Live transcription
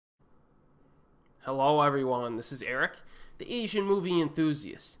Hello everyone, this is Erik, the Asian movie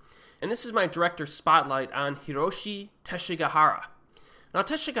enthusiast, and this is my director spotlight on Hiroshi Teshigahara. Now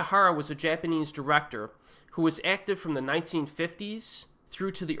Teshigahara was a Japanese director who was active from the 1950s through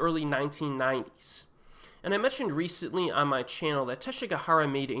to the early 1990s. And I mentioned recently on my channel that Teshigahara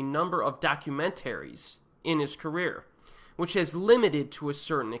made a number of documentaries in his career, which has limited to a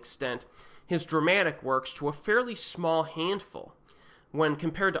certain extent his dramatic works to a fairly small handful when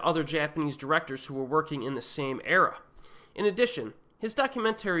compared to other Japanese directors who were working in the same era. In addition, his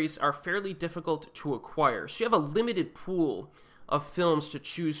documentaries are fairly difficult to acquire, so you have a limited pool of films to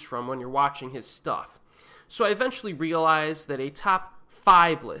choose from when you're watching his stuff. So I eventually realized that a top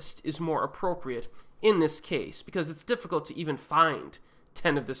 5 list is more appropriate in this case, because it's difficult to even find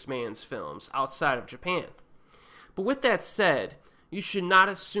 10 of this man's films outside of Japan. But with that said, you should not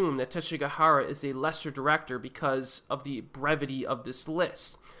assume that Teshigahara is a lesser director because of the brevity of this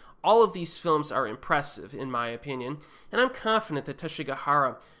list. All of these films are impressive, in my opinion, and I'm confident that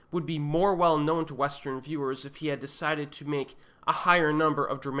Teshigahara would be more well known to Western viewers if he had decided to make a higher number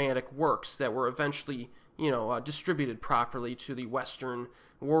of dramatic works that were eventually, distributed properly to the Western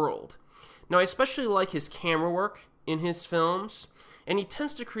world. Now, I especially like his camera work in his films, and he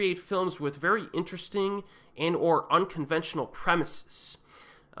tends to create films with very interesting and or unconventional premises.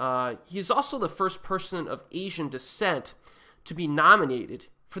 He is also the first person of Asian descent to be nominated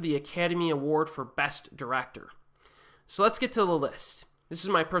for the Academy Award for Best Director. So let's get to the list. This is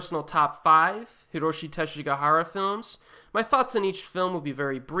my personal top 5 Hiroshi Teshigahara films. My thoughts on each film will be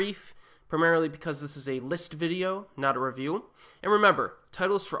very brief, primarily because this is a list video, not a review. And remember,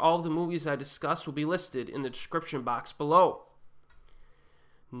 titles for all of the movies I discuss will be listed in the description box below.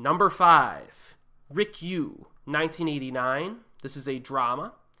 Number 5, Rikyu, 1989. This is a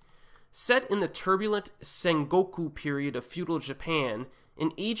drama. Set in the turbulent Sengoku period of feudal Japan,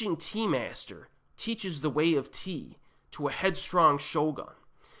 an aging tea master teaches the way of tea to a headstrong shogun.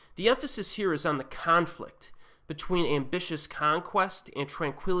 The emphasis here is on the conflict between ambitious conquest and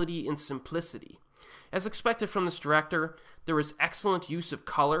tranquility and simplicity. As expected from this director, there is excellent use of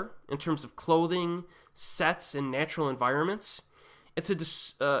color in terms of clothing, sets, and natural environments. It's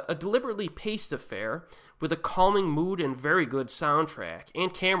a deliberately paced affair with a calming mood and very good soundtrack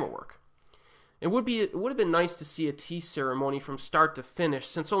and camera work. It would have been nice to see a tea ceremony from start to finish,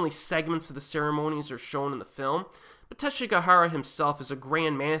 since only segments of the ceremonies are shown in the film, but Teshigahara himself is a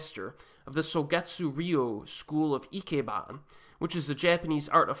grand master of the Sogetsu Ryo school of Ikeban, which is the Japanese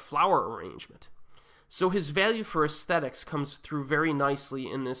art of flower arrangement. So his value for aesthetics comes through very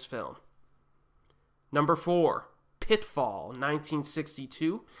nicely in this film. Number 4. Pitfall,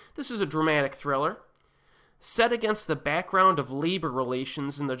 1962. This is a dramatic thriller. Set against the background of labor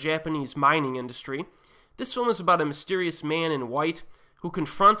relations in the Japanese mining industry, this film is about a mysterious man in white who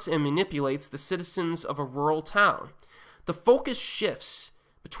confronts and manipulates the citizens of a rural town. The focus shifts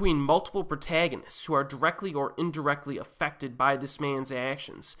between multiple protagonists who are directly or indirectly affected by this man's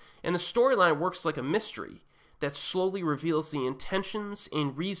actions, and the storyline works like a mystery that slowly reveals the intentions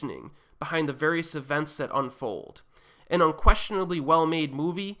and reasoning behind the various events that unfold. An unquestionably well-made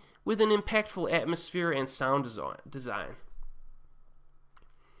movie with an impactful atmosphere and sound design.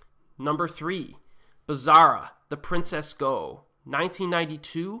 Number 3, Basara, The Princess Goh,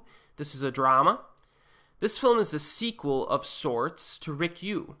 1992. This is a drama. This film is a sequel of sorts to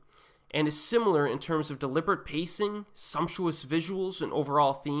Rikyu, and is similar in terms of deliberate pacing, sumptuous visuals, and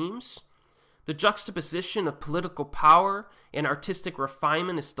overall themes. The juxtaposition of political power and artistic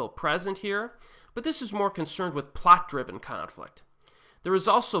refinement is still present here, but this is more concerned with plot-driven conflict. There is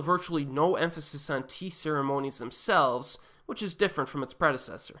also virtually no emphasis on tea ceremonies themselves, which is different from its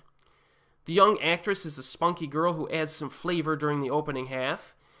predecessor. The young actress is a spunky girl who adds some flavor during the opening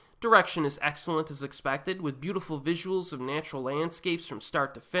half. Direction is excellent as expected, with beautiful visuals of natural landscapes from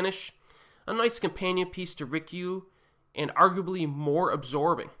start to finish, a nice companion piece to Rikyu, and arguably more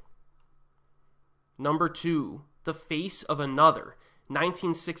absorbing. Number 2, The Face of Another,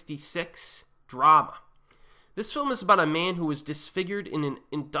 1966. Drama. This film is about a man who was disfigured in an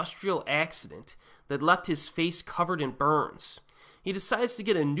industrial accident that left his face covered in burns. He decides to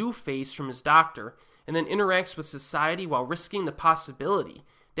get a new face from his doctor and then interacts with society while risking the possibility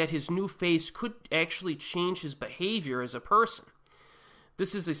that his new face could actually change his behavior as a person.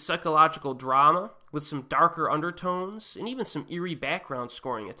 This is a psychological drama with some darker undertones and even some eerie background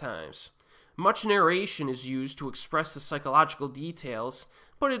scoring at times. Much narration is used to express the psychological details,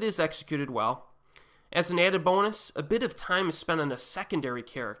 but it is executed well. As an added bonus, a bit of time is spent on a secondary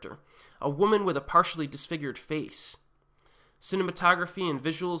character, a woman with a partially disfigured face. Cinematography and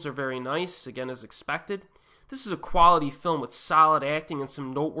visuals are very nice, again as expected. This is a quality film with solid acting and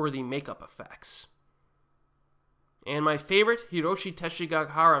some noteworthy makeup effects. And my favorite Hiroshi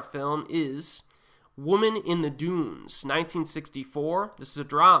Teshigahara film is Woman in the Dunes, 1964. This is a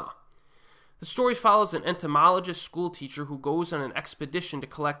drama. The story follows an entomologist schoolteacher who goes on an expedition to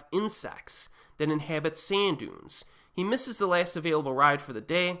collect insects that inhabit sand dunes. He misses the last available ride for the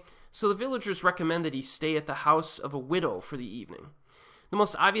day, so the villagers recommend that he stay at the house of a widow for the evening. The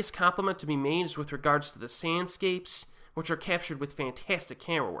most obvious compliment to be made is with regards to the sandscapes, which are captured with fantastic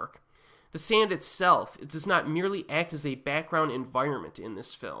camera work. The sand itself does not merely act as a background environment in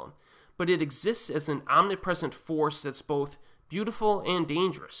this film, but it exists as an omnipresent force that's both beautiful and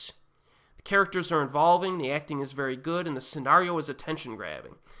dangerous. The characters are involving, the acting is very good, and the scenario is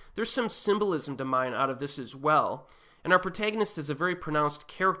attention-grabbing. There's some symbolism to mine out of this as well, and our protagonist has a very pronounced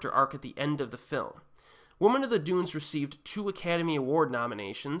character arc at the end of the film. Woman of the Dunes received 2 Academy Award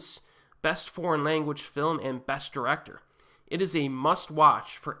nominations, Best Foreign Language Film and Best Director. It is a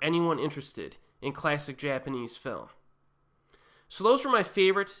must-watch for anyone interested in classic Japanese film. So those were my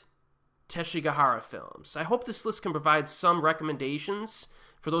favorite Teshigahara films. I hope this list can provide some recommendations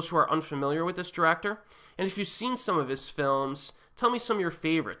for those who are unfamiliar with this director. And if you've seen some of his films, tell me some of your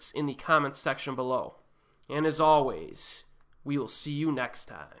favorites in the comments section below. And as always, we will see you next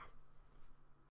time.